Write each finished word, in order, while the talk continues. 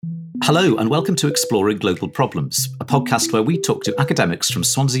Hello and welcome to Exploring Global Problems, a podcast where we talk to academics from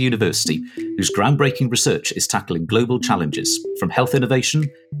Swansea University whose groundbreaking research is tackling global challenges, from health innovation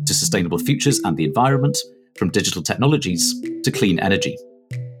to sustainable futures and the environment, from digital technologies to clean energy.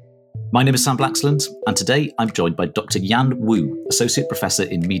 My name is Sam Blaxland, and today I'm joined by Dr. Yan Wu, Associate Professor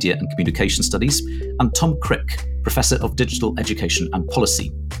in Media and Communication Studies, and Tom Crick, Professor of Digital Education and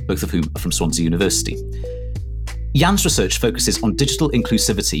Policy, both of whom are from Swansea University. Yan's research focuses on digital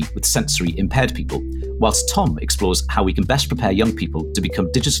inclusivity with sensory impaired people, whilst Tom explores how we can best prepare young people to become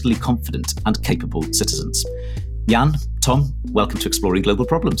digitally confident and capable citizens. Yan, Tom, welcome to Exploring Global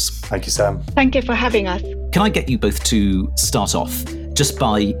Problems. Thank you, Sam. Thank you for having us. Can I get you both to start off just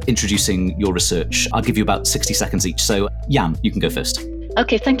by introducing your research? I'll give you about 60 seconds each. So, Yan, you can go first.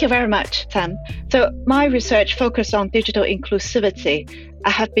 Okay, thank you very much, Sam. So my research focused on digital inclusivity. I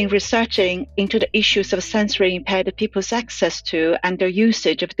have been researching into the issues of sensory impaired people's access to and their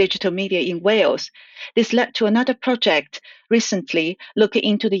usage of digital media in Wales. This led to another project recently looking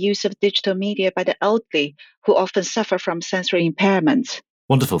into the use of digital media by the elderly who often suffer from sensory impairments.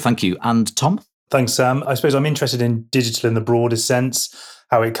 Wonderful, thank you. And Tom? Thanks, Sam. I suppose I'm interested in digital in the broadest sense,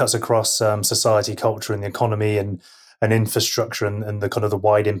 how it cuts across society, culture and the economy and infrastructure and the kind of the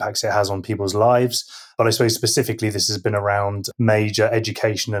wide impacts it has on people's lives. But I suppose specifically this has been around major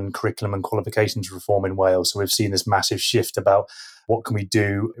education and curriculum and qualifications reform in Wales. So we've seen this massive shift about what can we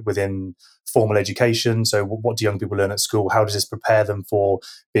do within formal education. So what do young people learn at school? How does this prepare them for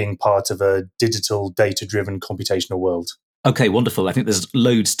being part of a digital, data-driven computational world? Okay, wonderful. I think there's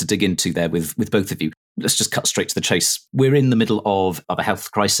loads to dig into there with both of you. Let's just cut straight to the chase. We're in the middle of a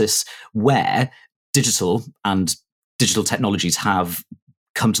health crisis where digital technologies have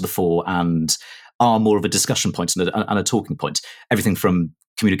come to the fore and are more of a discussion point and a talking point, everything from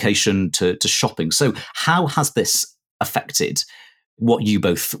communication to shopping. So how has this affected what you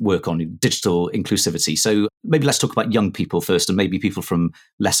both work on, digital inclusivity? So maybe let's talk about young people first and maybe people from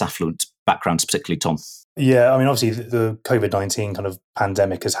less affluent backgrounds, particularly Tom. Yeah, I mean, obviously the COVID-19 kind of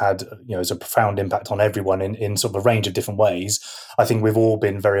pandemic has had, as a profound impact on everyone in sort of a range of different ways. I think we've all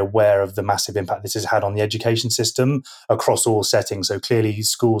been very aware of the massive impact this has had on the education system across all settings. So clearly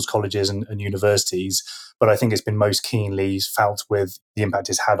schools, colleges and universities, but I think it's been most keenly felt with the impact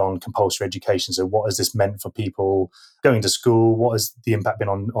it's had on compulsory education. So what has this meant for people going to school? What has the impact been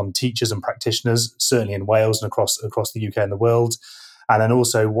on teachers and practitioners, certainly in Wales and across the UK and the world? And then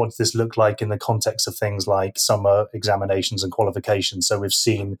also, what does this look like in the context of things like summer examinations and qualifications? So we've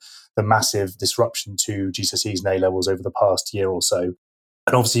seen the massive disruption to GCSEs and A-levels over the past year or so.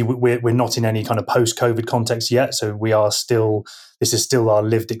 And obviously, we're not in any kind of post-COVID context yet. So this is still our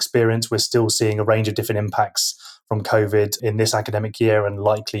lived experience. We're still seeing a range of different impacts from COVID in this academic year and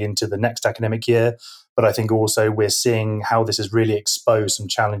likely into the next academic year. But I think also we're seeing how this has really exposed some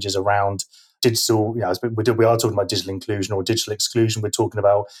challenges around digital, we are talking about digital inclusion or digital exclusion. We're talking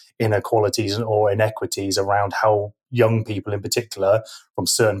about inequalities or inequities around how young people in particular from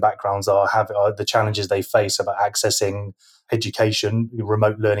certain backgrounds are the challenges they face about accessing education,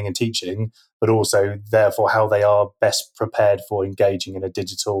 remote learning and teaching, but also therefore how they are best prepared for engaging in a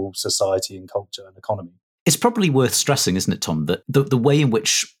digital society and culture and economy. It's probably worth stressing, isn't it, Tom, that the way in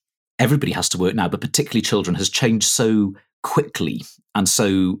which everybody has to work now, but particularly children, has changed so quickly and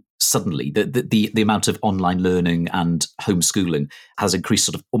so suddenly. The amount of online learning and homeschooling has increased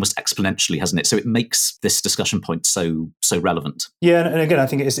sort of almost exponentially, hasn't it? So it makes this discussion point so relevant. Yeah, and again, I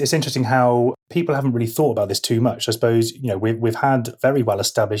think it's interesting how people haven't really thought about this too much. I suppose, we've had very well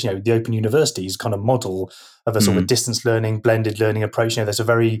established, the Open Universities kind of model of a sort of distance learning, blended learning approach. There's a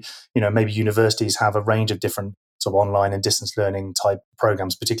very, maybe universities have a range of different sort of online and distance learning type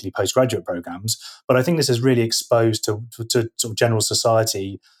programs, particularly postgraduate programs. But I think this is really exposed to sort of general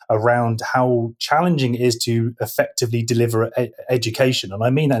society around how challenging it is to effectively deliver education. And I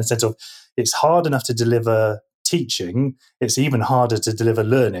mean that in the sense of it's hard enough to deliver teaching, it's even harder to deliver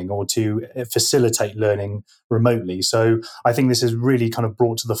learning or to facilitate learning remotely. So I think this has really kind of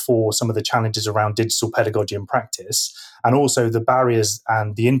brought to the fore some of the challenges around digital pedagogy and practice, and also the barriers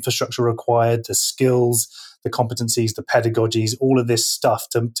and the infrastructure required, the skills, the competencies, the pedagogies, all of this stuff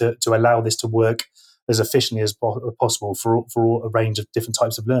to allow this to work as efficiently as possible for a range of different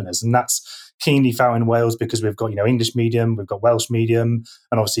types of learners. And that's keenly felt in Wales because we've got, English medium, we've got Welsh medium,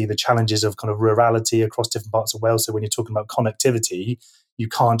 and obviously the challenges of kind of rurality across different parts of Wales. So when you're talking about connectivity, you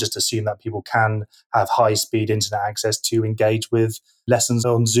can't just assume that people can have high-speed internet access to engage with lessons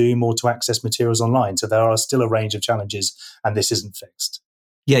on Zoom or to access materials online. So there are still a range of challenges, and this isn't fixed.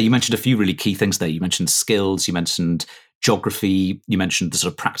 Yeah, you mentioned a few really key things there. You mentioned skills, you mentioned geography, you mentioned the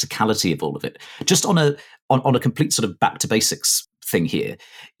sort of practicality of all of it. Just on a complete sort of back to basics thing here.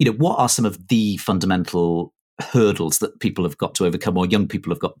 What are some of the fundamental hurdles that people have got to overcome, or young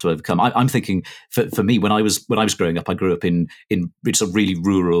people have got to overcome? I'm thinking, for me, when I was growing up, I grew up in sort of really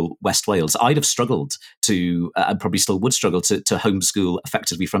rural West Wales. I'd have struggled to, and probably still would struggle to homeschool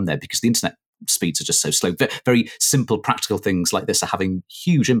effectively from there, because the internet speeds are just so slow. Very simple, practical things like this are having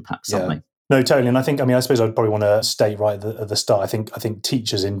huge impacts, aren't they? No, totally. And I suppose I'd probably want to state right at the start, I think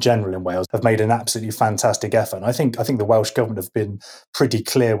teachers in general in Wales have made an absolutely fantastic effort. And I think the Welsh Government have been pretty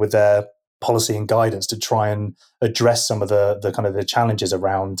clear with their policy and guidance to try and address some of the kind of the challenges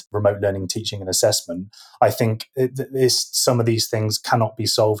around remote learning, teaching and assessment. I think some of these things cannot be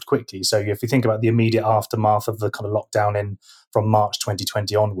solved quickly. So if you think about the immediate aftermath of the kind of lockdown from March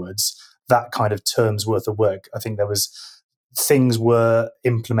 2020 onwards, that kind of term's worth of work, I think things were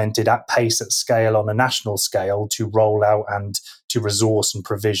implemented at pace, at scale, on a national scale, to roll out and to resource and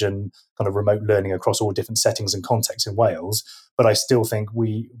provision kind of remote learning across all different settings and contexts in Wales. But I still think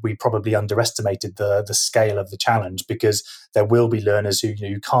we probably underestimated the scale of the challenge, because there will be learners who,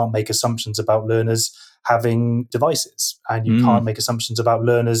 you can't make assumptions about learners having devices, and you can't make assumptions about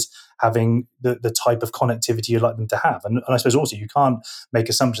learners having the type of connectivity you'd like them to have. And I suppose also you can't make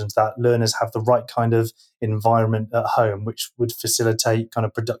assumptions that learners have the right kind of environment at home which would facilitate kind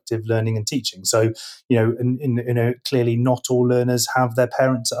of productive learning and teaching. So, clearly not all learners have their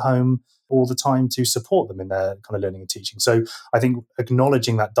parents at home all the time to support them in their kind of learning and teaching. So I think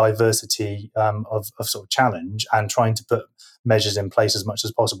acknowledging that diversity of sort of challenge and trying to put measures in place as much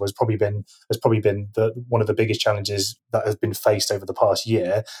as possible has probably been one of the biggest challenges that has been faced over the past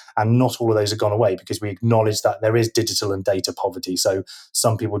year. And not all of those have gone away, because we acknowledge that there is digital and data poverty. So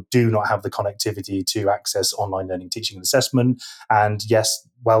some people do not have the connectivity to access online learning, teaching and assessment. And yes,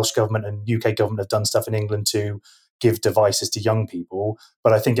 Welsh Government and UK Government have done stuff in England to give devices to young people,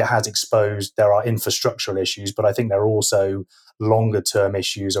 but I think it has exposed there are infrastructural issues, but I think there are also longer term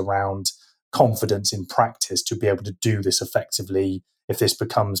issues around confidence in practice to be able to do this effectively if this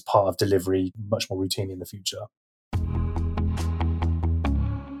becomes part of delivery much more routinely in the future.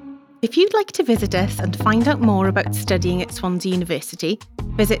 If you'd like to visit us and find out more about studying at Swansea University,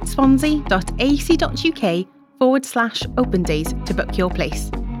 visit swansea.ac.uk/open days to book your place.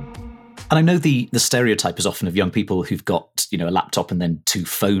 And I know the stereotype is often of young people who've got, a laptop and then 2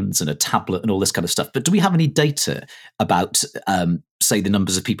 phones and a tablet and all this kind of stuff. But do we have any data about, say, the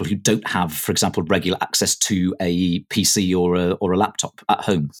numbers of people who don't have, for example, regular access to a PC or a laptop at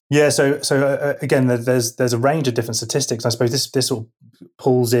home? Yeah. So again, there's a range of different statistics. I suppose this sort of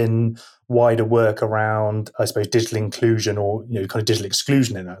pulls in wider work around, I suppose, digital inclusion or kind of digital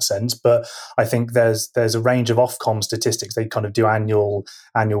exclusion in that sense. But I think there's a range of Ofcom statistics. They kind of do annual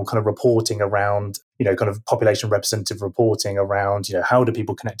kind of reporting around kind of population representative reporting around how do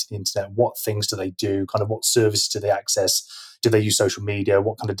people connect to the internet, what things do they do, kind of what services do they access. Do they use social media?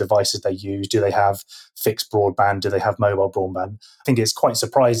 What kind of devices they use? Do they have fixed broadband? Do they have mobile broadband? I think it's quite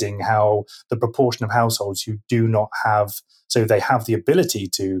surprising how the proportion of households who do not have, so they have the ability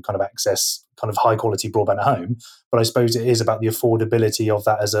to kind of access kind of high quality broadband at home, but I suppose it is about the affordability of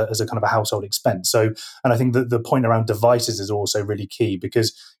that as a kind of a household expense. So, and I think that the point around devices is also really key,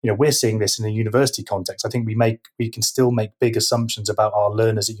 because we're seeing this in a university context. I think we can still make big assumptions about our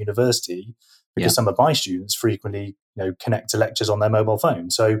learners at university, because some of my students frequently connect to lectures on their mobile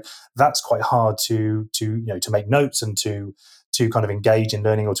phone. So that's quite hard to make notes and to kind of engage in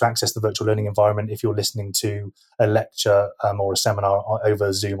learning or to access the virtual learning environment if you're listening to a lecture or a seminar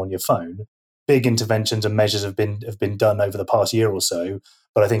over Zoom on your phone. Big interventions and measures have been done over the past year or so,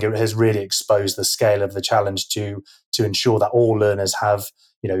 but I think it has really exposed the scale of the challenge to ensure that all learners have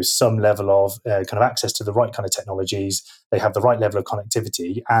some level of kind of access to the right kind of technologies, they have the right level of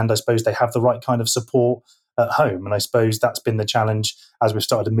connectivity, and I suppose they have the right kind of support at home. And I suppose that's been the challenge as we've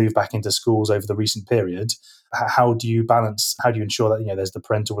started to move back into schools over the recent period. How do you ensure that there's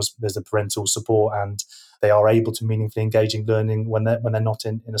the parental support and they are able to meaningfully engage in learning when they're not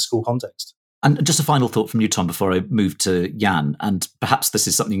in a school context? And just a final thought from you, Tom, before I move to Jan, and perhaps this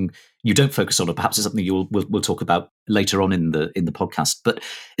is something you don't focus on, or perhaps it's something we'll talk about later on in the podcast. But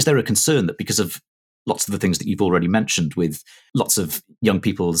is there a concern that because of lots of the things that you've already mentioned, with lots of young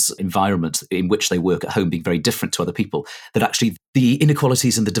people's environment in which they work at home being very different to other people, that actually the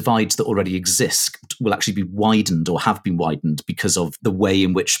inequalities and the divides that already exist will actually be widened or have been widened because of the way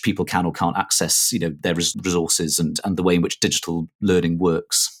in which people can or can't access their resources and the way in which digital learning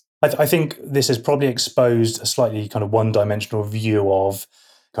works? I think this has probably exposed a slightly kind of one-dimensional view of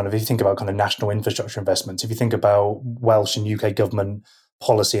kind of, if you think about kind of national infrastructure investments, if you think about Welsh and UK government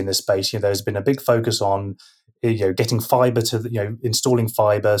policy in this space, there's been a big focus on getting fibre installing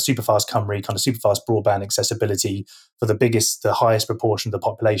fibre, superfast Cymru, kind of superfast broadband accessibility for the highest proportion of the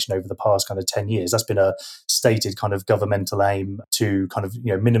population over the past kind of 10 years. That's been a stated kind of governmental aim to kind of,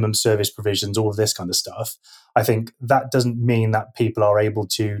 minimum service provisions, all of this kind of stuff. I think that doesn't mean that people are able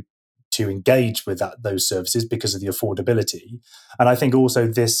to engage with those services because of the affordability. And I think also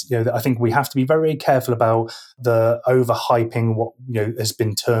this, I think we have to be very careful about the overhyping what, has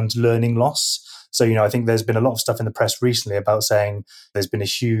been termed learning loss. So, I think there's been a lot of stuff in the press recently about saying there's been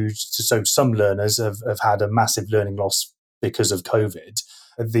so some learners have had a massive learning loss because of COVID.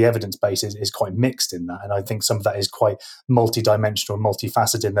 The evidence base is quite mixed in that. And I think some of that is quite multidimensional,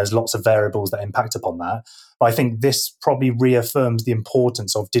 multifaceted, and there's lots of variables that impact upon that. But I think this probably reaffirms the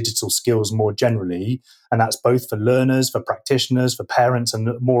importance of digital skills more generally. And that's both for learners, for practitioners, for parents, and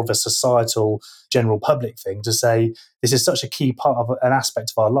more of a societal general public thing to say this is such a key part of an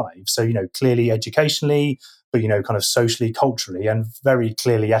aspect of our lives. So, clearly educationally, but, kind of socially, culturally, and very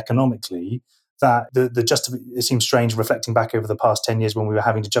clearly economically, that it seems strange reflecting back over the past 10 years when we were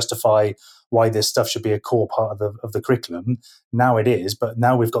having to justify why this stuff should be a core part of the curriculum. Now it is, but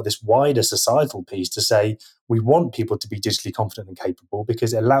now we've got this wider societal piece to say we want people to be digitally confident and capable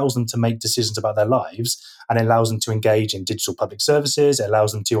because it allows them to make decisions about their lives and it allows them to engage in digital public services. It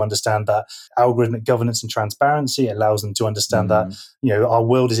allows them to understand that algorithmic governance and transparency. It allows them to understand that, our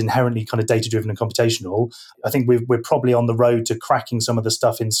world is inherently kind of data-driven and computational. I think we're probably on the road to cracking some of the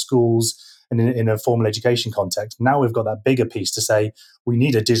stuff in schools and in a formal education context. Now we've got that bigger piece to say we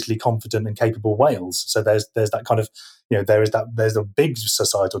need a digitally confident and capable Wales. So there's that kind of, there's a big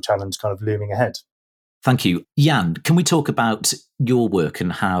societal challenge kind of looming ahead. Thank you. Jan, can we talk about your work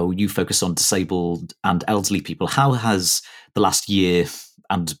and how you focus on disabled and elderly people? How has the last year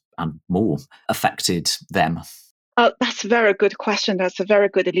and more affected them? That's a very good question. That's a very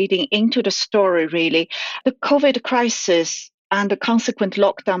good leading into the story, really. The COVID crisis and the consequent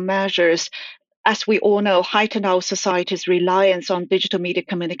lockdown measures, as we all know, heightened our society's reliance on digital media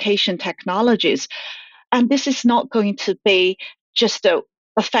communication technologies. And this is not going to be just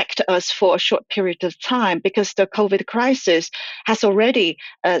affect us for a short period of time because the COVID crisis has already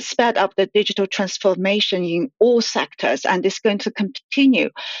sped up the digital transformation in all sectors and is going to continue.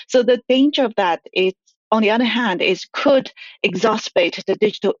 So the danger of that is, on the other hand, could exacerbate the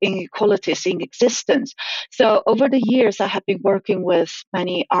digital inequalities in existence. So over the years, I have been working with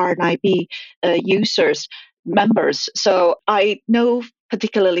many RNIB members. So I know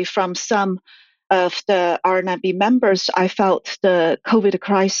particularly from some of the RNIB members, I felt the COVID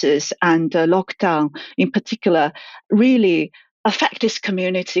crisis and the lockdown in particular really affect this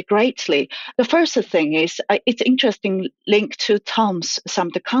community greatly. The first thing is, it's interesting link to some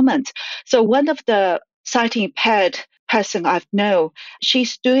of the comments. So one of the sighting impaired person I know,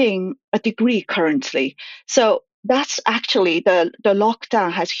 she's doing a degree currently. So that's actually the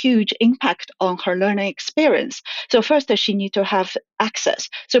lockdown has huge impact on her learning experience. So first, she needs to have access.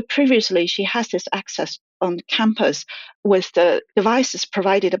 So previously, she has this access on campus with the devices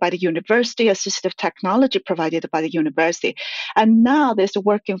provided by the university, assistive technology provided by the university. And now this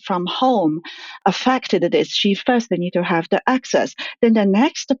working from home affected this. She first need to have the access. Then the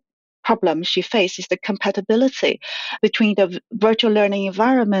next problem she faces the compatibility between the virtual learning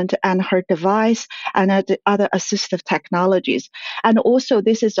environment and her device and the other assistive technologies. And also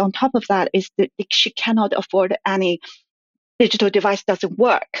this is on top of that is that she cannot afford any digital device doesn't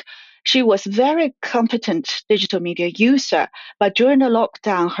work. She was very competent digital media user, but during the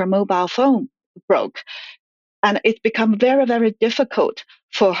lockdown, her mobile phone broke. And it became very, very difficult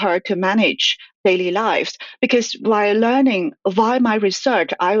for her to manage daily lives because while my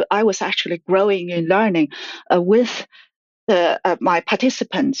research, I was actually growing in learning with my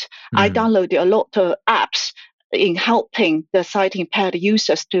participants. I downloaded a lot of apps in helping the sight impaired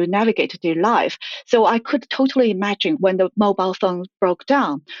users to navigate their life. So I could totally imagine when the mobile phone broke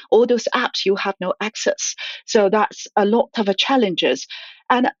down, all those apps, you have no access. So that's a lot of challenges.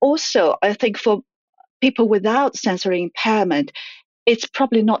 And also, I think for people without sensory impairment, it's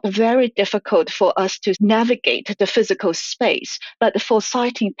probably not very difficult for us to navigate the physical space. But for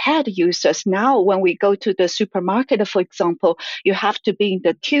sight impaired users, now when we go to the supermarket, for example, you have to be in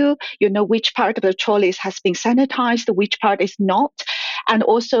the queue, you know which part of the trolleys has been sanitized, which part is not. And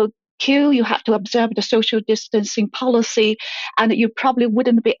also queue, you have to observe the social distancing policy, and you probably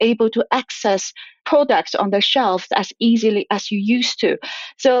wouldn't be able to access products on the shelves as easily as you used to.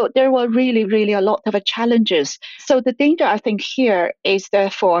 So there were really, really a lot of challenges. So the danger, I think, here is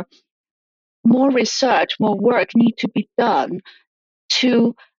therefore more research, more work need to be done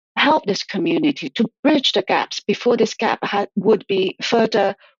to help this community to bridge the gaps before this gap would be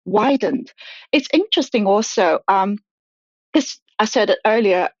further widened. It's interesting also, because I said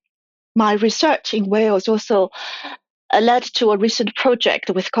earlier, my research in Wales also led to a recent project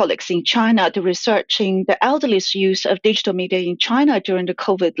with colleagues in China to researching the elderly's use of digital media in China during the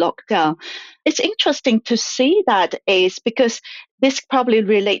COVID lockdown. It's interesting to see that is because this probably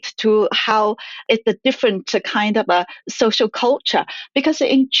relates to how it's a different kind of a social culture. Because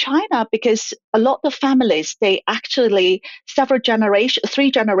in China, because a lot of families, they actually several generations,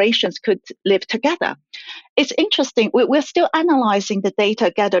 3 generations could live together. It's interesting. We're still analyzing the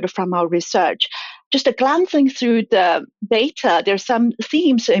data gathered from our research. Just glancing through the data, there's some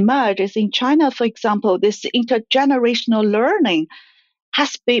themes emerge. Is in China, for example, this intergenerational learning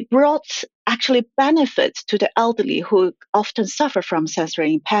has been brought actually benefits to the elderly who often suffer from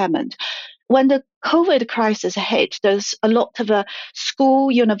sensory impairment. When the COVID crisis hit, there's a lot of school,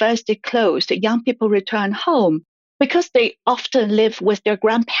 university closed, young people return home because they often live with their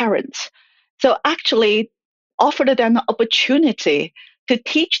grandparents. So actually offered them an opportunity to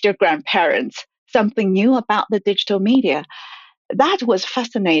teach their grandparents something new about the digital media. That was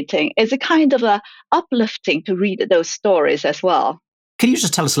fascinating. It's a kind of uplifting to read those stories as well. Can you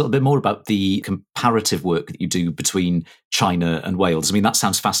just tell us a little bit more about the comparative work that you do between China and Wales? I mean, that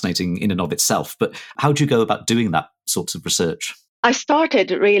sounds fascinating in and of itself, but how do you go about doing that sort of research? I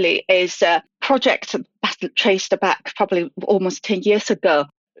started really as a project that traced back probably almost 10 years ago,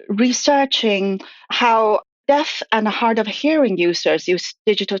 researching how deaf and hard of hearing users use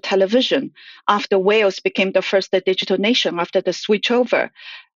digital television after Wales became the first digital nation after the switchover.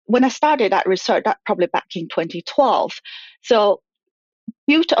 When I started that research, that probably back in 2012. So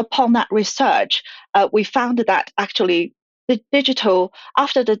built upon that research, we found that actually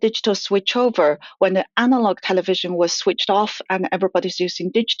after the digital switchover, when the analog television was switched off and everybody's using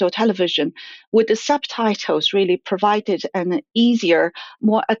digital television, with the subtitles really provided an easier,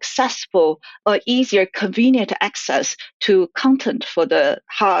 more accessible, or easier, convenient access to content for the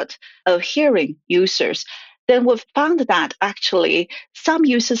hard of hearing users. Then we've found that actually some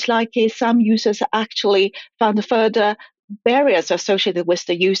users like it, some users actually found further barriers associated with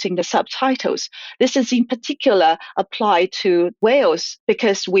using the subtitles. This is in particular applied to Wales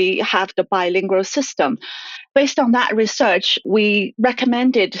because we have the bilingual system. Based on that research, we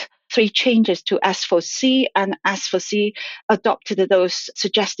recommended 3 changes to S4C, and S4C adopted those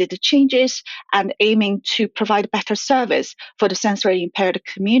suggested changes and aiming to provide better service for the sensory impaired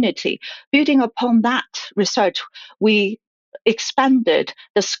community. Building upon that research, we expanded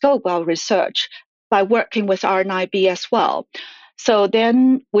the scope of research by working with RNIB as well. So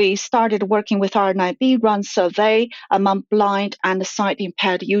then we started working with RNIB, run survey among blind and sight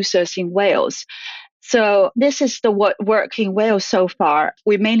impaired users in Wales. So this is the work in Wales so far.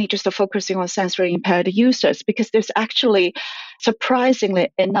 We're mainly just focusing on sensory impaired users because there's actually,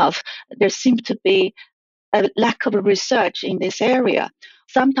 surprisingly enough, there seems to be a lack of research in this area.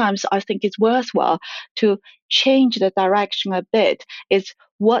 Sometimes I think it's worthwhile to change the direction a bit, is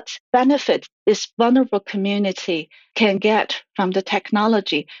what benefit this vulnerable community can get from the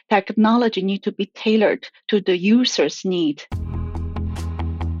technology. Technology needs to be tailored to the user's need.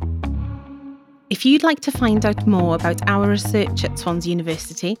 If you'd like to find out more about our research at Swansea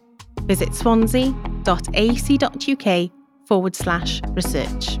University, visit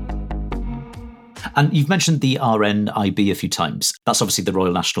swansea.ac.uk/research. And you've mentioned the RNIB a few times. That's obviously the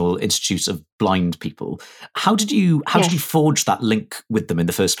Royal National Institute of Blind People. How did you forge that link with them in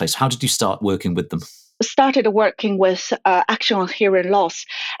the first place? How did you start working with them? Started working with Action on Hearing Loss,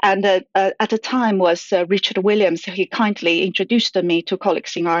 and at the time was Richard Williams. He kindly introduced me to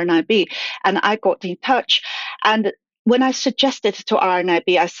colleagues in RNIB, and I got in touch. And when I suggested to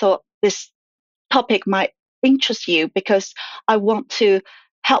RNIB, I thought this topic might interest you because I want to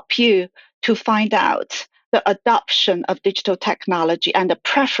help you to find out the adoption of digital technology and the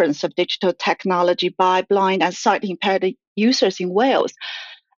preference of digital technology by blind and sight impaired users in Wales.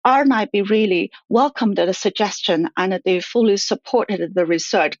 RNIB really welcomed the suggestion and they fully supported the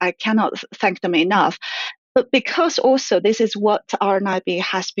research. I cannot thank them enough. But because also this is what RNIB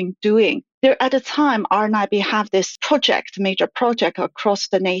has been doing. There at the time, RNIB have this major project across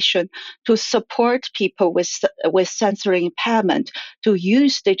the nation to support people with sensory impairment to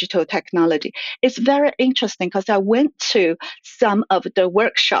use digital technology. It's very interesting because I went to some of the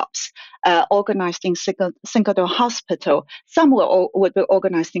workshops organized in Singleton Hospital. Some would be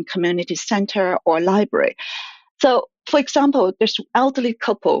organized in community center or library. So, for example, there's an elderly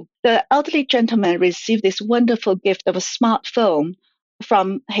couple. The elderly gentleman received this wonderful gift of a smartphone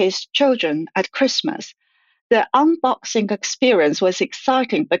from his children at Christmas. the unboxing experience was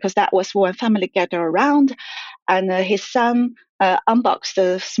exciting because that was when family gathered around, and his son unboxed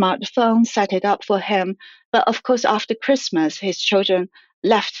the smartphone, set it up for him. But of course, after Christmas, his children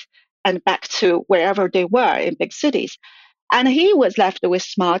left and back to wherever they were in big cities. And he was left with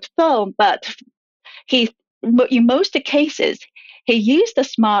smartphone, but in most cases, he used the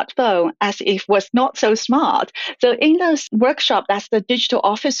smartphone as if was not so smart. So in the workshop, that's the digital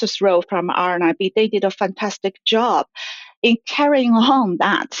officer's role from RNIB. They did a fantastic job in carrying on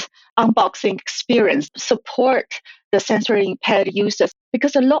that unboxing experience, support the sensory impaired users,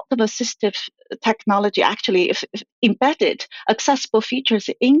 because a lot of assistive technology actually if embedded accessible features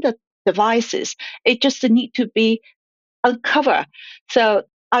in the devices. It just need to be uncovered. So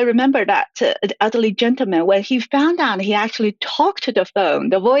I remember that elderly gentleman, when he found out he actually talked to the phone,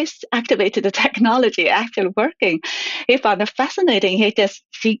 the voice activated the technology actually working. He found it fascinating. He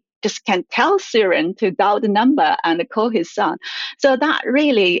just can tell Siren to dial the number and call his son. So that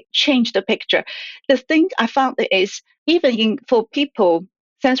really changed the picture. The thing I found is even for people,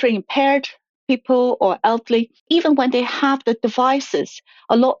 sensory impaired people or elderly, even when they have the devices,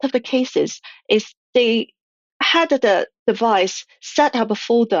 a lot of the cases is they had the device set up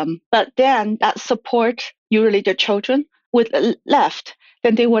for them, but then that support, usually the children, would left.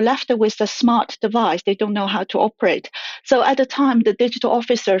 Then they were left with a smart device. They don't know how to operate. So at the time, the digital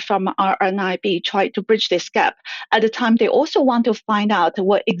officer from RNIB tried to bridge this gap. At the time, they also want to find out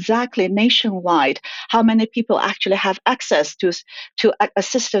what exactly nationwide, how many people actually have access to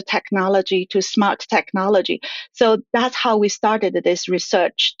assistive technology, to smart technology. So that's how we started this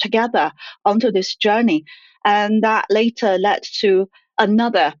research together onto this journey. And that later led to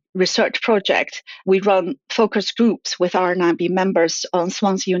another research project. We run focus groups with RNIB members on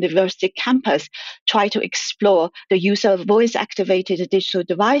Swansea University campus, try to explore the use of voice-activated digital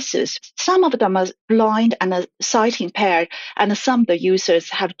devices. Some of them are blind and sight impaired, and some of the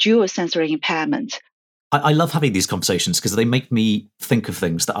users have dual sensory impairment. I love having these conversations because they make me think of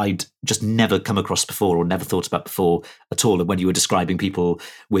things that I'd just never come across before or never thought about before at all. And when you were describing people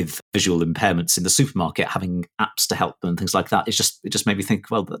with visual impairments in the supermarket having apps to help them and things like that, it just made me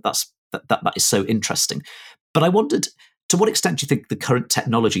think, well, that is so interesting. But I wondered, to what extent do you think the current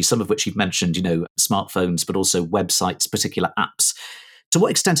technology, some of which you've mentioned, smartphones, but also websites, particular apps, to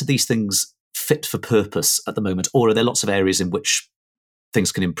what extent are these things fit for purpose at the moment? Or are there lots of areas in which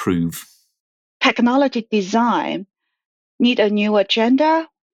things can improve? Technology design need a new agenda,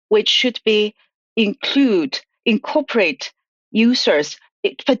 which should be incorporate users,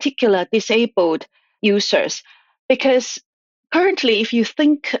 in particular disabled users. Because currently, if you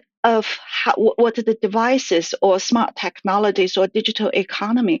think of what are the devices or smart technologies or digital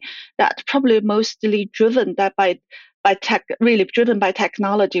economy, that's probably mostly driven driven by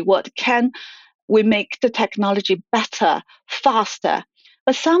technology. What can we make the technology better, faster?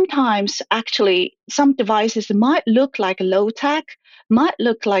 But sometimes, actually, some devices might look like low tech, might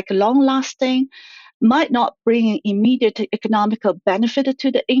look like long lasting, might not bring immediate economical benefit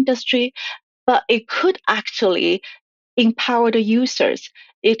to the industry, but it could actually empower the users.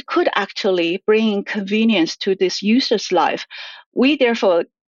 It could actually bring convenience to this user's life. We therefore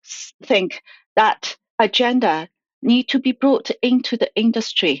think that agenda need to be brought into the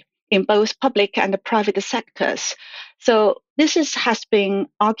industry in both public and private sectors. So this has been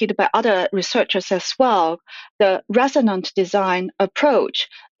argued by other researchers as well, the resonant design approach,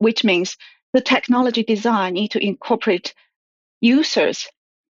 which means the technology design need to incorporate users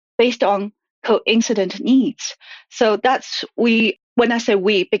based on coincident needs. So that's when I say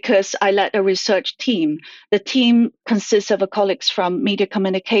we, because I led a research team. The team consists of colleagues from media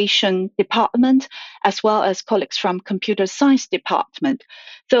communication department, as well as colleagues from computer science department.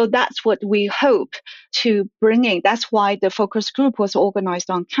 So that's what we hope to bring in. That's why the focus group was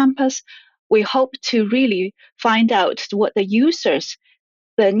organized on campus. We hope to really find out what the users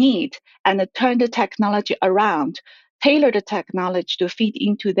the need and turn the technology around, tailor the technology to fit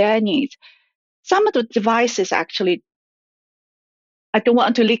into their needs. Some of the devices actually, I don't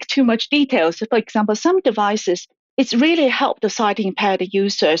want to leak too much details. For example, some devices, it's really helped the sight impaired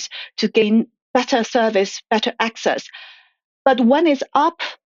users to gain better service, better access. But when it's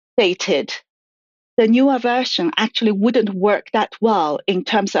updated, the newer version actually wouldn't work that well in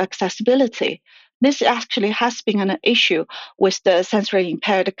terms of accessibility. This actually has been an issue with the sensory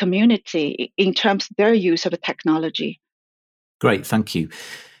impaired community in terms of their use of the technology. Great, thank you.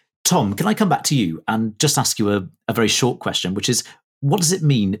 Tom, can I come back to you and just ask you a very short question, which is, what does it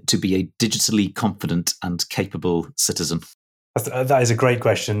mean to be a digitally confident and capable citizen? That is a great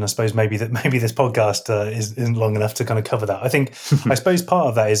question. I suppose maybe this podcast isn't long enough to kind of cover that. I think I suppose part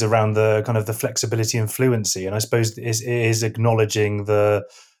of that is around the kind of the flexibility and fluency, and I suppose it is acknowledging the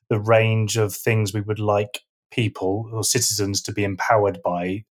range of things we would like people or citizens to be empowered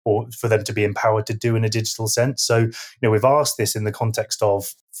by, or for them to be empowered to do in a digital sense. So, we've asked this in the context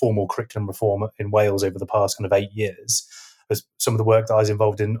of formal curriculum reform in Wales over the past kind of 8 years. As some of the work that I was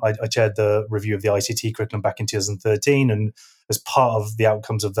involved in, I chaired the review of the ICT curriculum back in 2013, and as part of the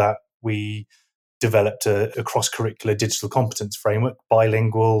outcomes of that, we developed a cross-curricular digital competence framework,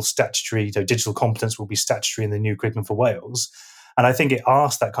 bilingual, statutory. So digital competence will be statutory in the new curriculum for Wales. And I think it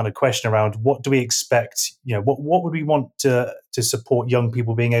asked that kind of question around what do we expect, what would we want to support young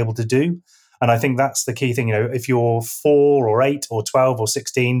people being able to do? And I think that's the key thing. If you're 4 or 8 or 12 or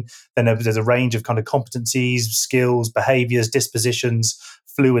 16, then there's a range of kind of competencies, skills, behaviors, dispositions,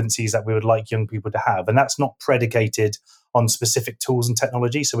 fluencies that we would like young people to have. And that's not predicated on specific tools and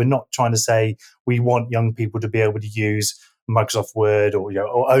technology. So we're not trying to say we want young people to be able to use Microsoft Word or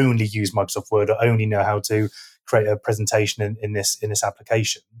only use Microsoft Word or only know how to create a presentation in this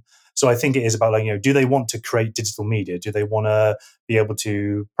application. So I think it is about do they want to create digital media? Do they want to be able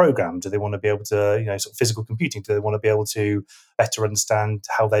to program? Do they want to be able to, sort of physical computing? Do they want to be able to better understand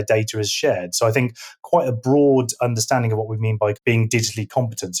how their data is shared? So I think quite a broad understanding of what we mean by being digitally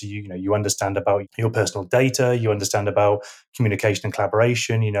competent. So you understand about your personal data, you understand about communication and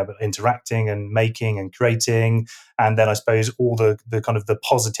collaboration, about interacting and making and creating, and then I suppose all the kind of the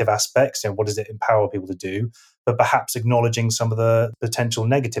positive aspects. What does it empower people to do? But perhaps acknowledging some of the potential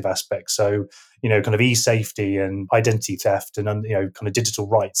negative aspects. So, kind of e-safety and identity theft and, kind of digital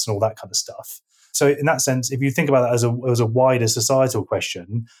rights and all that kind of stuff. So in that sense, if you think about that as a wider societal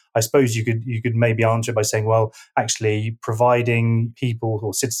question, I suppose you could maybe answer it by saying, well, actually providing people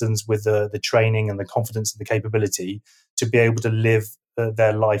or citizens with the training and the confidence and the capability to be able to live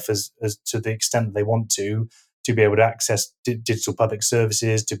their life as to the extent that they want to be able to access digital public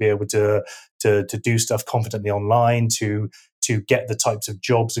services, to be able to do stuff confidently online, to get the types of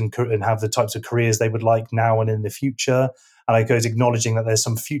jobs and have the types of careers they would like now and in the future. And I goes acknowledging that there's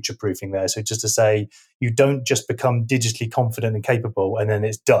some future proofing there. So just to say, you don't just become digitally confident and capable and then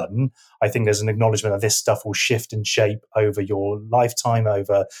it's done. I think there's an acknowledgement that this stuff will shift and shape over your lifetime,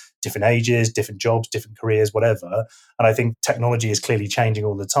 over different ages, different jobs, different careers, whatever. And I think technology is clearly changing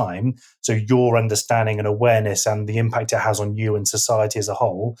all the time. So your understanding and awareness and the impact it has on you and society as a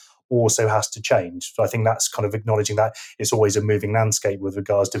whole also has to change. So I think that's kind of acknowledging that it's always a moving landscape with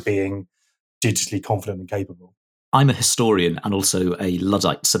regards to being digitally confident and capable. I'm a historian and also a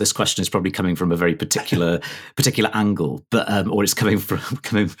Luddite, so this question is probably coming from a very particular angle, but or it's coming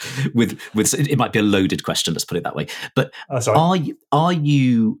with it might be a loaded question. Let's put it that way. But are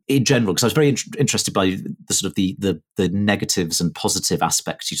you in general? Because I was very interested by the sort of the negatives and positive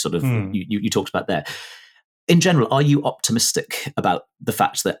aspects you sort of you talked about there. In general, are you optimistic about the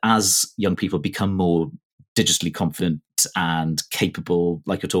fact that as young people become more digitally confident and capable,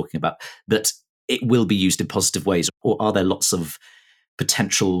 like you're talking about, that it will be used in positive ways? Or are there lots of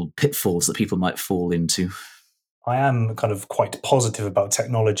potential pitfalls that people might fall into? I am kind of quite positive about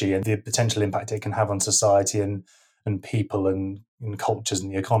technology and the potential impact it can have on society and people and cultures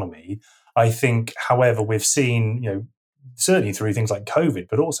and the economy. I think, however, we've seen, certainly through things like COVID,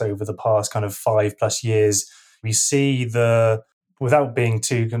 but also over the past kind of 5+ years, we see without being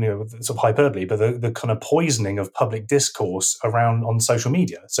too sort of hyperbole, but the kind of poisoning of public discourse around on social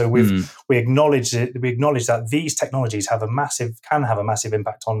media. So we acknowledge it. We acknowledge that these technologies can have a massive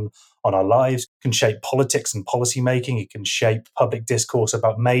impact on our lives. It can shape politics and policy making. It can shape public discourse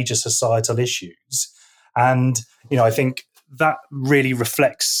about major societal issues. And I think that really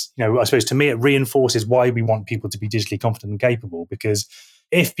reflects. I suppose to me it reinforces why we want people to be digitally confident and capable. Because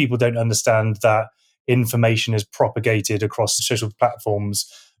if people don't understand that information is propagated across social platforms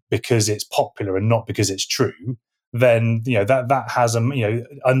because it's popular and not because it's true, then that has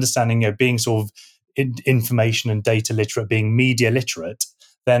understanding, being sort of information and data literate, being media literate,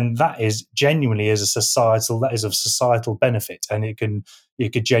 then that is genuinely of societal benefit, and it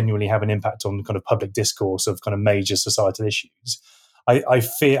could genuinely have an impact on kind of public discourse of kind of major societal issues. I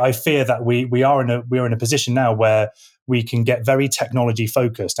fear that we are in a position now where we can get very technology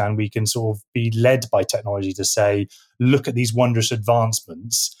focused, and we can sort of be led by technology to say, look at these wondrous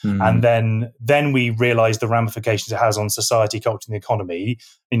advancements. And then we realize the ramifications it has on society, culture, and the economy.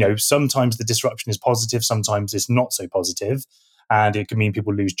 Sometimes the disruption is positive, sometimes it's not so positive. And it can mean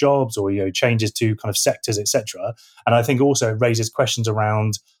people lose jobs or, changes to kind of sectors, etc. And I think also it raises questions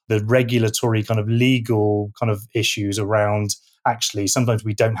around the regulatory kind of legal kind of issues around actually sometimes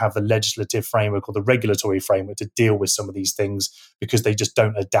we don't have the legislative framework or the regulatory framework to deal with some of these things because they just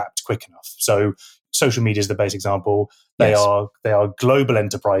don't adapt quick enough. So social media is the best example. They are global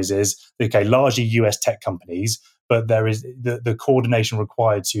enterprises, largely US tech companies, but there is the coordination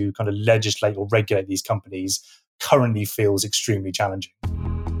required to kind of legislate or regulate these companies currently feels extremely challenging.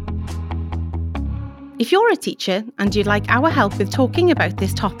 If you're a teacher and you'd like our help with talking about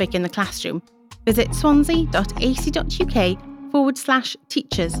this topic in the classroom, visit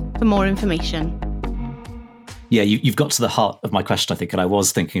swansea.ac.uk/teachers for more information. Yeah, you've got to the heart of my question, I think, and I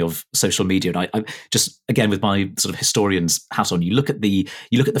was thinking of social media, and I just, again, with my sort of historian's hat on, you look at the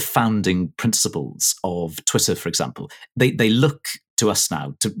founding principles of Twitter, for example. They look to us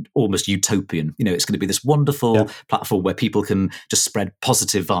now to almost utopian. It's going to be this wonderful platform where people can just spread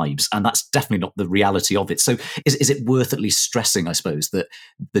positive vibes, and that's definitely not the reality of it. So, is it worth at least stressing, I suppose, that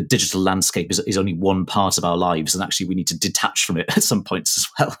the digital landscape is only one part of our lives, and actually we need to detach from it at some points as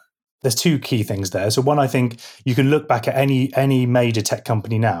well? There's two key things there. So one, I think you can look back at any major tech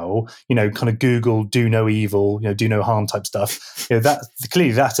company now, kind of Google, do no evil, do no harm type stuff. That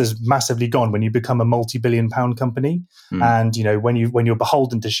clearly that has massively gone when you become a multi-billion-pound company. And, when you're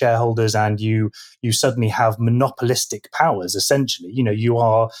beholden to shareholders and you suddenly have monopolistic powers, essentially, you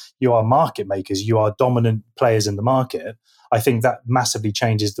are market makers, you are dominant players in the market. I think that massively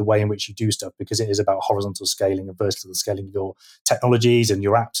changes the way in which you do stuff, because it is about horizontal scaling and vertical scaling of your technologies and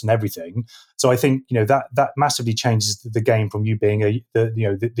your apps and everything. So I think that massively changes the game from you being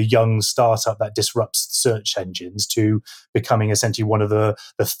the young startup that disrupts search engines to becoming essentially one of the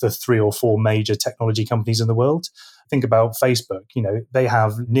 3 or 4 major technology companies in the world. Think about Facebook. They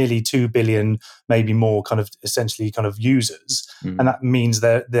have nearly 2 billion, maybe more, kind of essentially kind of users, and that means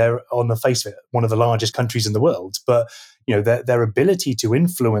they're on the face of it one of the largest countries in the world. But their ability to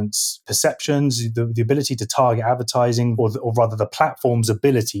influence perceptions, the ability to target advertising, or rather the platform's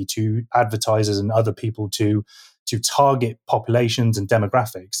ability to advertisers and other people to target populations and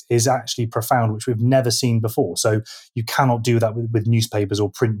demographics is actually profound, which we've never seen before. So you cannot do that with newspapers or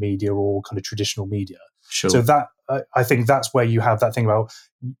print media or kind of traditional media. Sure. So that I think that's where you have that thing about,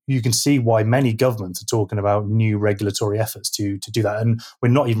 you can see why many governments are talking about new regulatory efforts to do that. And we're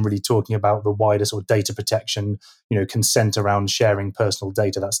not even really talking about the wider sort of data protection, consent around sharing personal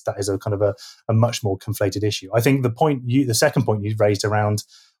data. That is a kind of a much more conflated issue. I think the second point you raised around,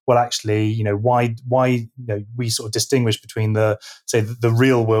 well, actually, why we sort of distinguish between the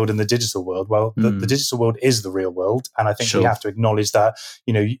real world and the digital world. Well, the digital world is the real world, and I think we have to acknowledge that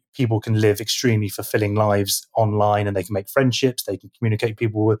people can live extremely fulfilling lives online, and they can make friendships, they can communicate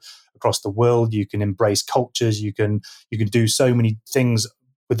people across the world. You can embrace cultures, you can do so many things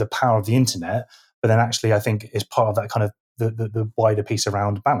with the power of the internet. But then, actually, I think is part of that kind of the wider piece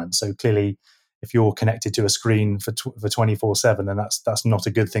around balance. So clearly, if you're connected to a screen for 24/7, then that's not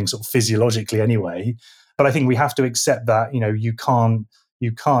a good thing, sort of physiologically anyway. But I think we have to accept that you can't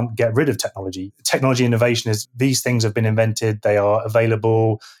get rid of technology. Technology innovation is, these things have been invented, they are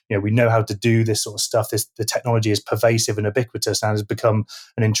available. We know how to do this sort of stuff. The technology is pervasive and ubiquitous and has become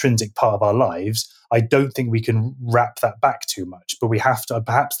an intrinsic part of our lives. I don't think we can wrap that back too much, but we have to.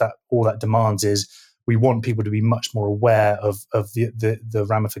 Perhaps that all that demands is, we want people to be much more aware of the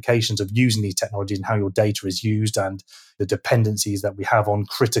ramifications of using these technologies and how your data is used and the dependencies that we have on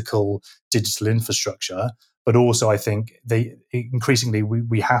critical digital infrastructure. But also, I think increasingly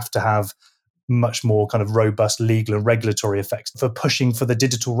we have to have much more kind of robust legal and regulatory effects for pushing for the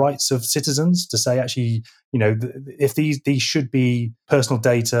digital rights of citizens, to say, actually, if these should be personal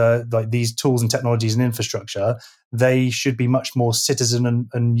data, like these tools and technologies and infrastructure, they should be much more citizen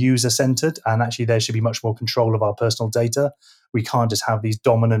and user centered, and actually there should be much more control of our personal data. We can't just have these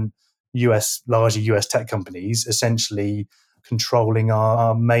dominant largely US tech companies essentially controlling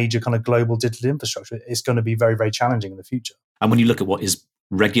our major kind of global digital infrastructure. It's going to be very, very challenging in the future. And when you look at what is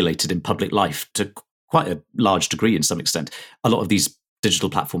regulated in public life to quite a large degree, in some extent, a lot of these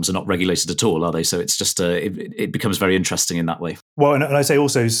digital platforms are not regulated at all, are they? So it's just it becomes very interesting in that way. Well, and I say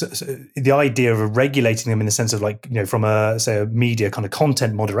also, the idea of regulating them in the sense of from a media kind of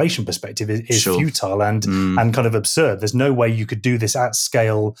content moderation perspective is sure. futile and kind of absurd. There's no way you could do this at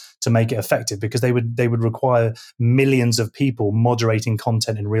scale to make it effective, because they would require millions of people moderating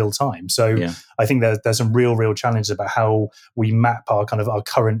content in real time. So I think there's some real challenges about how we map our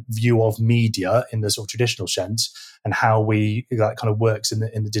current view of media in the sort of traditional sense, and how that kind of works in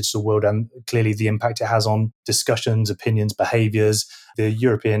the digital world, and clearly the impact it has on discussions, opinions, behaviours. The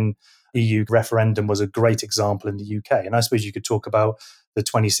European EU referendum was a great example in the UK, and I suppose you could talk about the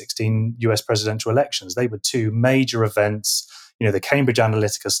 2016 US presidential elections. They were two major events. The Cambridge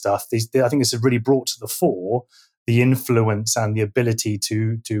Analytica stuff. I think this has really brought to the fore the influence and the ability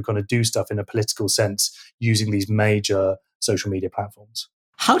to kind of do stuff in a political sense using these major social media platforms.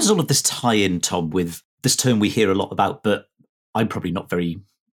 How does all of this tie in, Tom, with this term we hear a lot about, but I'm probably not very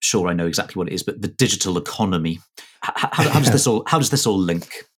sure I know exactly what it is, but the digital economy? How does this all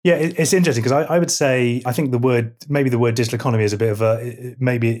link? Yeah, it's interesting because I would say, I think the word digital economy is a bit of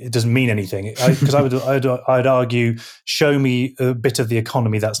maybe it doesn't mean anything. Because I'd argue, show me a bit of the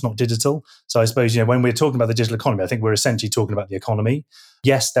economy that's not digital. So I suppose, when we're talking about the digital economy, I think we're essentially talking about the economy.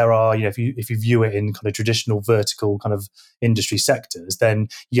 Yes, there are, if you view it in kind of traditional vertical kind of industry sectors, then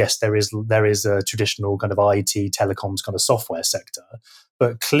yes, there is a traditional kind of IT, telecoms kind of software sector.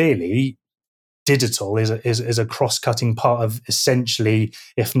 But clearly, digital is a cross-cutting part of essentially,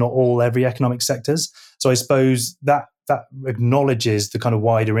 if not all, every economic sectors. So I suppose that acknowledges the kind of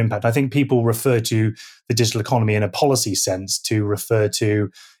wider impact. I think people refer to the digital economy in a policy sense to refer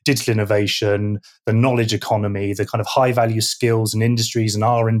to digital innovation, the knowledge economy, the kind of high-value skills and industries and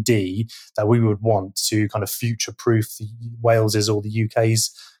R&D that we would want to kind of future-proof Wales's or the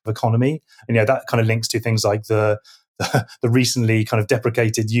UK's economy. And that kind of links to things like the recently kind of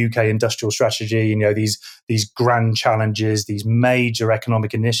deprecated UK industrial strategy, these grand challenges, these major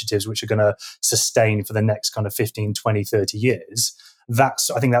economic initiatives which are going to sustain for the next kind of 15, 20, 30 years.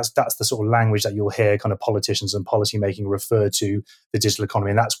 I think that's the sort of language that you'll hear kind of politicians and policymaking refer to the digital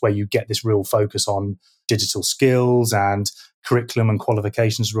economy. And that's where you get this real focus on digital skills and curriculum and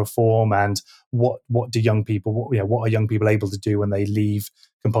qualifications reform and what are young people able to do when they leave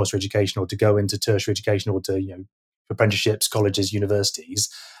compulsory education or to go into tertiary education or to apprenticeships, colleges, universities,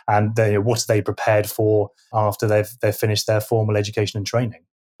 and what are they prepared for after they've finished their formal education and training.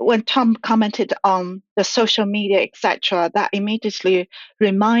 When Tom commented on the social media, etc., that immediately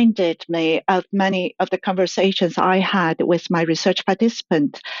reminded me of many of the conversations I had with my research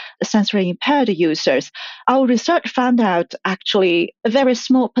participant, sensory impaired users. Our research found out actually a very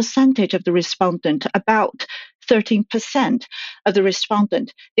small percentage of the respondent, about 13% of the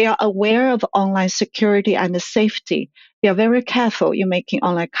respondent, they are aware of online security and safety. They are very careful in making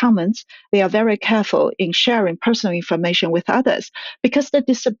online comments. They are very careful in sharing personal information with others because the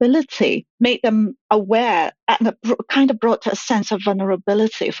disability made them aware and kind of brought a sense of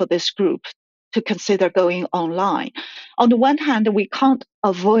vulnerability for this group to consider going online. On the one hand, we can't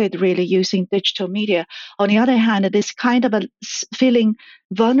avoid really using digital media. On the other hand, this kind of a feeling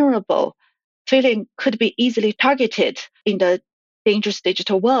vulnerable feeling could be easily targeted in the dangerous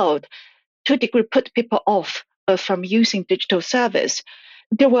digital world, to a degree put people off from using digital service.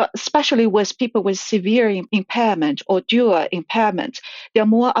 There were, especially with people with severe impairment or dual impairment, they're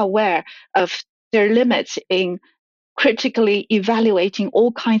more aware of their limits in critically evaluating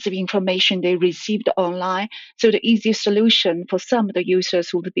all kinds of information they received online. So the easiest solution for some of the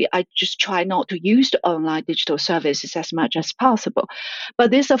users would be, I just try not to use the online digital services as much as possible.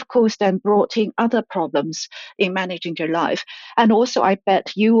 But this, of course, then brought in other problems in managing their life. And also, I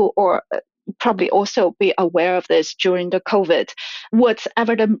bet you or probably also be aware of this during the COVID.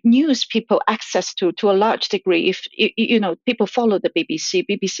 Whatever the news people access to a large degree, if people follow the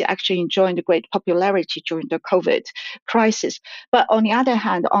BBC actually enjoying the great popularity during the COVID crisis. But on the other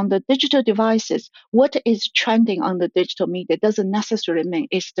hand, on the digital devices, what is trending on the digital media doesn't necessarily mean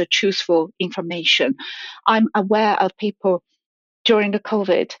it's the truthful information. I'm aware of people during the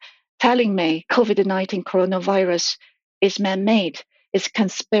COVID telling me COVID-19 coronavirus is man-made. It's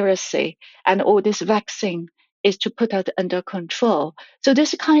conspiracy, and all this vaccine is to put it under control. So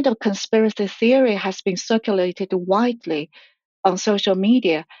this kind of conspiracy theory has been circulated widely on social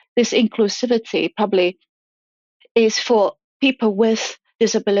media. This inclusivity probably is for people with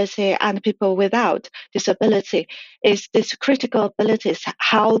disability and people without disability, is this critical abilities,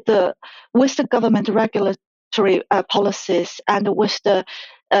 with the government regulatory policies and with the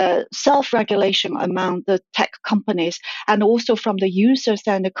self-regulation among the tech companies, and also from the users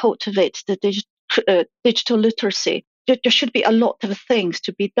and cultivate the digital literacy. There should be a lot of things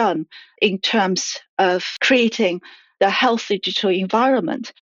to be done in terms of creating the healthy digital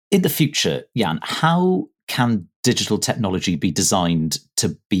environment. In the future, Jan, how can digital technology be designed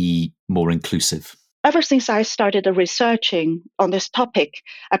to be more inclusive? Ever since I started researching on this topic,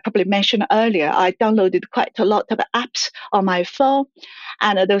 I probably mentioned earlier, I downloaded quite a lot of apps on my phone.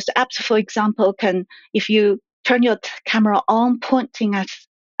 And those apps, for example, if you turn your camera on pointing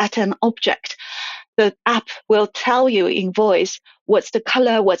at an object, the app will tell you in voice what's the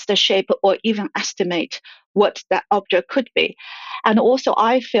color, what's the shape, or even estimate what that object could be. And also,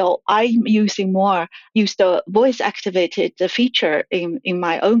 I feel I'm use the voice-activated feature in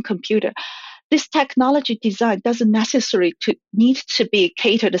my own computer. This technology design doesn't necessarily need to be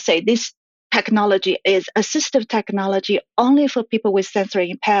catered to say this technology is assistive technology only for people with sensory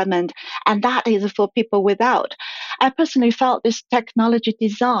impairment, and that is for people without. I personally felt this technology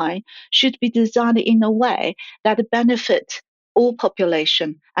design should be designed in a way that benefits all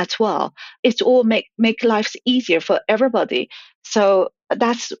population as well. It's all make lives easier for everybody. So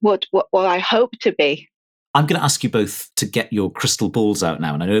that's what I hope to be. I'm going to ask you both to get your crystal balls out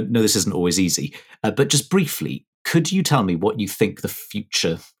now, and I know this isn't always easy, but just briefly, could you tell me what you think the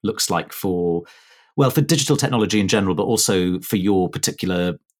future looks like for digital technology in general, but also for your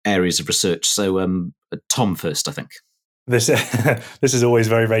particular areas of research? So, Tom first, I think. This is always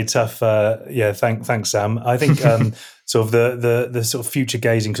very, very tough. Thanks, Sam. I think sort of the sort of future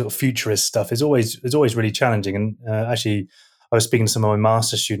gazing, sort of futurist stuff is always really challenging. And actually, I was speaking to some of my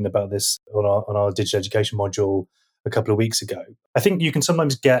master's student about this on our digital education module a couple of weeks ago. I think you can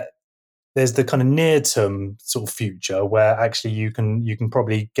sometimes there's the kind of near term sort of future where actually you can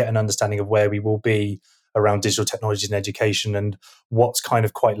probably get an understanding of where we will be around digital technologies in education and what's kind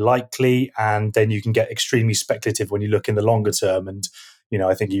of quite likely, and then you can get extremely speculative when you look in the longer term. And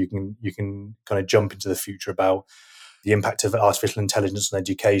I think you can kind of jump into the future about the impact of artificial intelligence on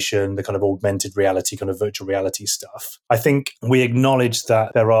education, the kind of augmented reality, kind of virtual reality stuff. I think we acknowledge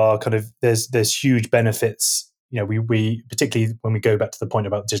that there are there's huge benefits. We particularly when we go back to the point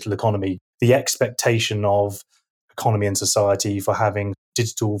about digital economy, the expectation of economy and society for having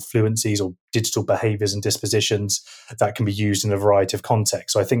digital fluencies or digital behaviors and dispositions that can be used in a variety of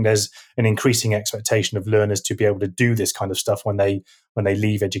contexts. So I think there's an increasing expectation of learners to be able to do this kind of stuff when they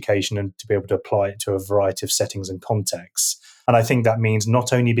leave education and to be able to apply it to a variety of settings and contexts. And I think that means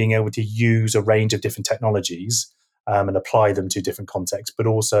not only being able to use a range of different technologies and apply them to different contexts, but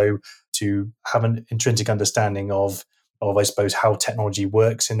also to have an intrinsic understanding of I suppose how technology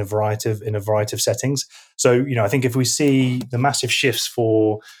works in a variety of settings. So I think if we see the massive shifts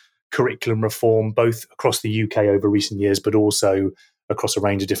for curriculum reform both across the UK over recent years, but also across a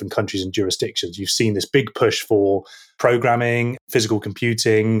range of different countries and jurisdictions, you've seen this big push for programming, physical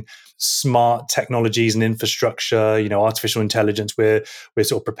computing, smart technologies and infrastructure, artificial intelligence. We're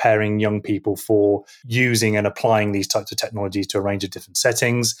sort of preparing young people for using and applying these types of technologies to a range of different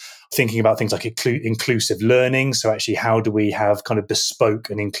settings, thinking about things like inclusive learning. So actually, how do we have kind of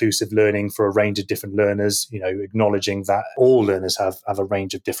bespoke and inclusive learning for a range of different learners, acknowledging that all learners have a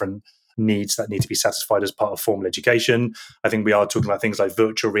range of different needs that need to be satisfied as part of formal education. I think we are talking about things like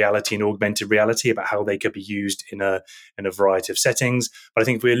virtual reality and augmented reality, about how they could be used in a variety of settings. But I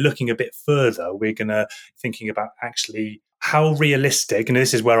think if we're looking a bit further, we're going to thinking about actually how realistic, and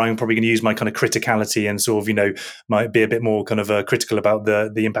this is where I'm probably going to use my kind of criticality and sort of, might be a bit more kind of critical about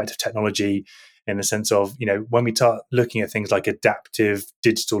the impact of technology in the sense of, when we start looking at things like adaptive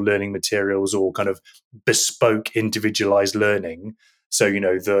digital learning materials or kind of bespoke individualized learning. So,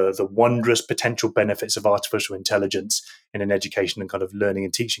 the wondrous potential benefits of artificial intelligence in an education and kind of learning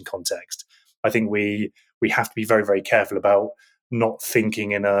and teaching context. I think we have to be very, very careful about not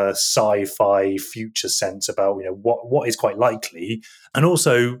thinking in a sci-fi future sense about, what is quite likely. And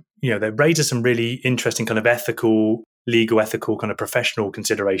also, that raises some really interesting kind of legal, ethical, kind of professional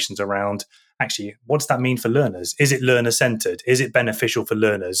considerations around actually, what does that mean for learners? Is it learner-centered? Is it beneficial for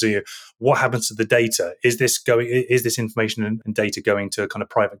learners? What happens to the data? Is this information and data going to kind of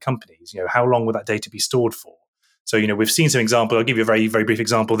private companies? How long will that data be stored for? So, we've seen some examples. I'll give you a very, very brief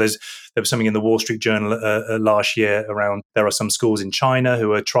example. There was something in the Wall Street Journal last year around there are some schools in China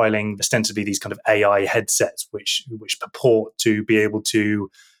who are trialing ostensibly these kind of AI headsets, which purport to be able to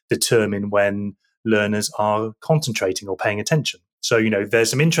determine when learners are concentrating or paying attention. So,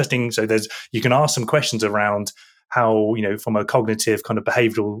 there's some interesting, you can ask some questions around how, from a cognitive kind of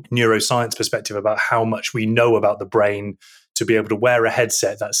behavioral neuroscience perspective about how much we know about the brain to be able to wear a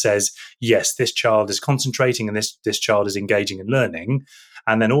headset that says, yes, this child is concentrating and this child is engaging in learning.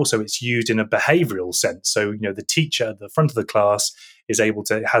 And then also it's used in a behavioral sense. So, the teacher at the front of the class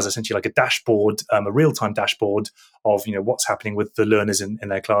has essentially like a dashboard, a real-time dashboard of, what's happening with the learners in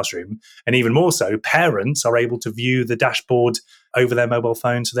their classroom. And even more so, parents are able to view the dashboard over their mobile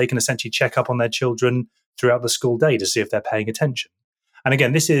phone so they can essentially check up on their children throughout the school day to see if they're paying attention. And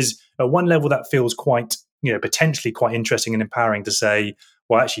again, this is at one level that feels quite, potentially quite interesting and empowering to say,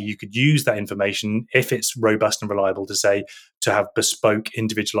 well, actually, you could use that information if it's robust and reliable to have bespoke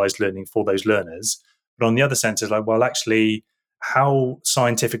individualized learning for those learners. But on the other sense, it's like, well, actually, how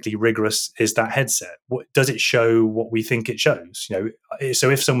scientifically rigorous is that headset? Does it show what we think it shows? So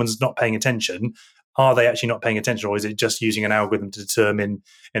if someone's not paying attention, are they actually not paying attention, or is it just using an algorithm to determine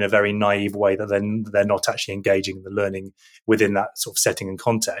in a very naive way that then they're not actually engaging in the learning within that sort of setting and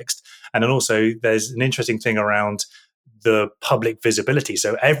context? And then also there's an interesting thing around the public visibility.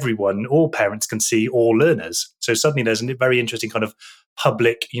 So everyone, all parents can see all learners. So suddenly there's a very interesting kind of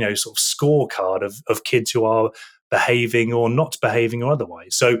public, sort of scorecard of kids who are behaving or not behaving or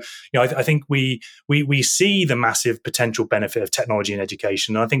otherwise. So, I think we see the massive potential benefit of technology in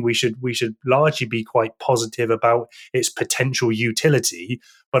education. And I think we should largely be quite positive about its potential utility.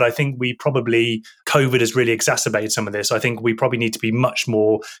 But I think COVID has really exacerbated some of this. I think we probably need to be much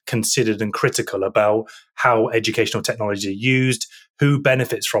more considered and critical about how educational technology are used, who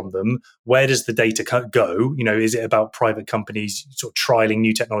benefits from them, where does the data go? Is it about private companies sort of trialing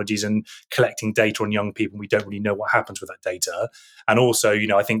new technologies and collecting data on young people? We don't really know what happens with that data. And also,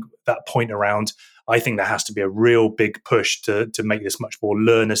 I think that point around, I think there has to be a real big push to make this much more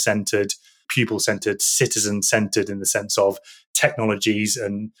learner-centered, pupil-centered, citizen-centered, in the sense of technologies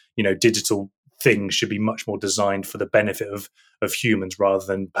and, digital things should be much more designed for the benefit of humans rather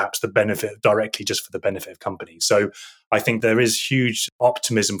than perhaps the benefit directly just for the benefit of companies. So I think there is huge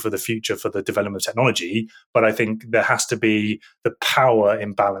optimism for the future for the development of technology, but I think there has to be the power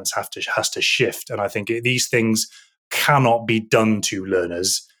imbalance has to shift. And I think these things cannot be done to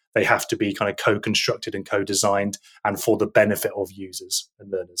learners. They have to be kind of co-constructed and co-designed and for the benefit of users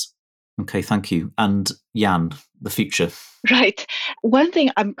and learners. Okay, thank you. And Jan, the future. Right. One thing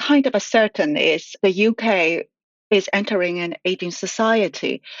I'm kind of certain is the UK is entering an aging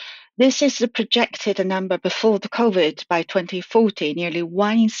society. This is the projected number before the COVID by 2040. Nearly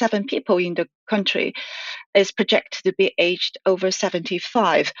 1 in 7 people in the country is projected to be aged over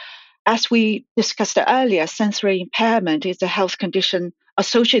 75. As we discussed earlier, sensory impairment is a health condition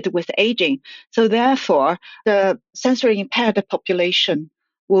associated with aging. So therefore, the sensory impaired population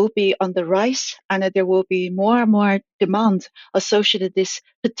will be on the rise, and there will be more and more demand associated with this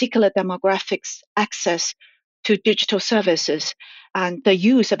particular demographics access to digital services and the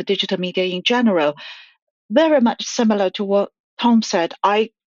use of digital media in general. Very much similar to what Tom said, I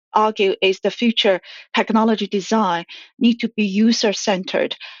argue is the future technology design need to be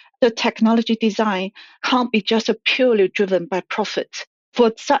user-centered. The technology design can't be just purely driven by profit.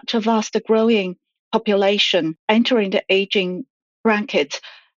 For such a vast growing population entering the aging bracket,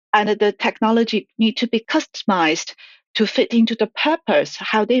 and the technology need to be customized to fit into the purpose,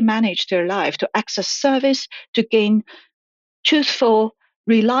 how they manage their life, to access service, to gain truthful,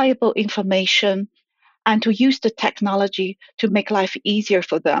 reliable information, and to use the technology to make life easier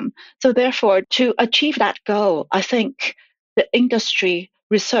for them. So therefore, to achieve that goal, I think the industry,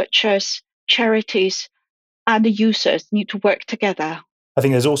 researchers, charities, and the users need to work together. I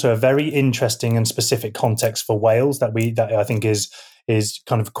think there's also a very interesting and specific context for Wales that I think is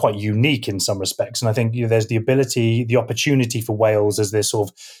kind of quite unique in some respects. And I think there's the opportunity for Wales as this sort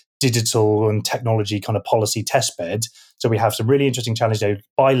of digital and technology kind of policy testbed. So we have some really interesting challenges.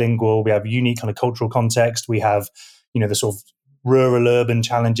 Bilingual, we have unique kind of cultural context. We have, the sort of rural urban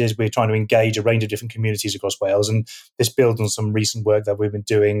challenges. We're trying to engage a range of different communities across Wales. And this builds on some recent work that we've been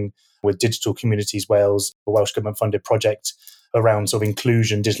doing with Digital Communities Wales, a Welsh Government funded project around sort of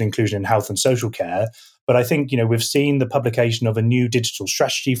digital inclusion in health and social care. But I think, we've seen the publication of a new digital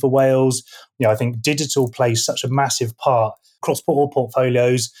strategy for Wales. I think digital plays such a massive part across all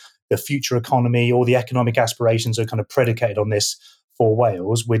portfolios, the future economy, all the economic aspirations are kind of predicated on this for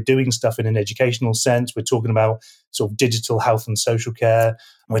Wales. We're doing stuff in an educational sense. We're talking about sort of digital health and social care.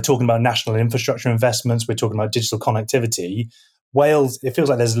 We're talking about national infrastructure investments. We're talking about digital connectivity. Wales, it feels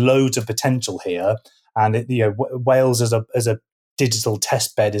like there's loads of potential here. And Wales as a digital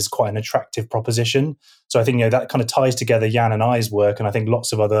test bed is quite an attractive proposition. So I think that kind of ties together Jan and I's work, and I think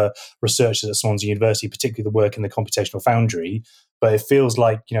lots of other researchers at Swansea University, particularly the work in the Computational Foundry. But it feels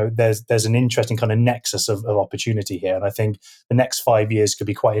like there's an interesting kind of nexus of opportunity here, and I think the next 5 years could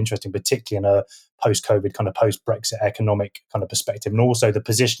be quite interesting, particularly in a post-COVID kind of post-Brexit economic kind of perspective, and also the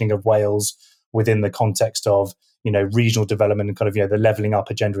positioning of Wales within the context of regional development and kind of the levelling up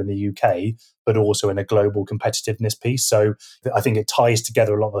agenda in the UK, but also in a global competitiveness piece. So I think it ties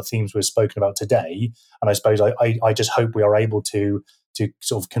together a lot of the themes we've spoken about today. And I suppose I just hope we are able to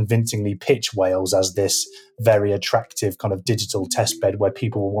sort of convincingly pitch Wales as this very attractive kind of digital testbed where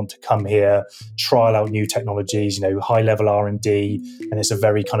people will want to come here, trial out new technologies, high level R&D, and it's a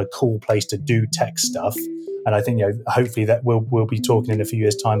very kind of cool place to do tech stuff. And I think, hopefully that we'll be talking in a few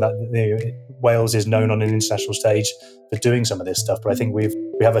years' time that Wales is known on an international stage for doing some of this stuff. But I think we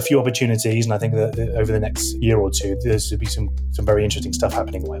have a few opportunities, and I think that over the next year or two, there's to be some very interesting stuff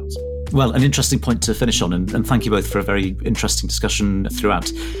happening in Wales. Well, an interesting point to finish on, and thank you both for a very interesting discussion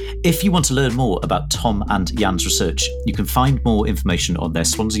throughout. If you want to learn more about Tom and Jan's research, you can find more information on their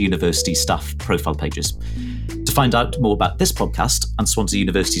Swansea University staff profile pages. To To find out more about this podcast and Swansea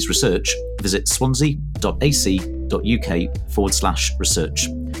University's research, visit swansea.ac.uk/research.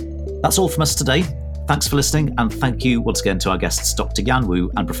 That's all from us today. Thanks for listening, and thank you once again to our guests Dr. Yan Wu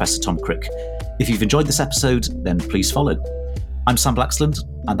and Professor Tom Crick. If you've enjoyed this episode, then please follow. I'm Sam Blaxland,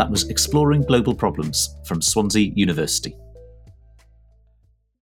 and that was Exploring Global Problems from Swansea University.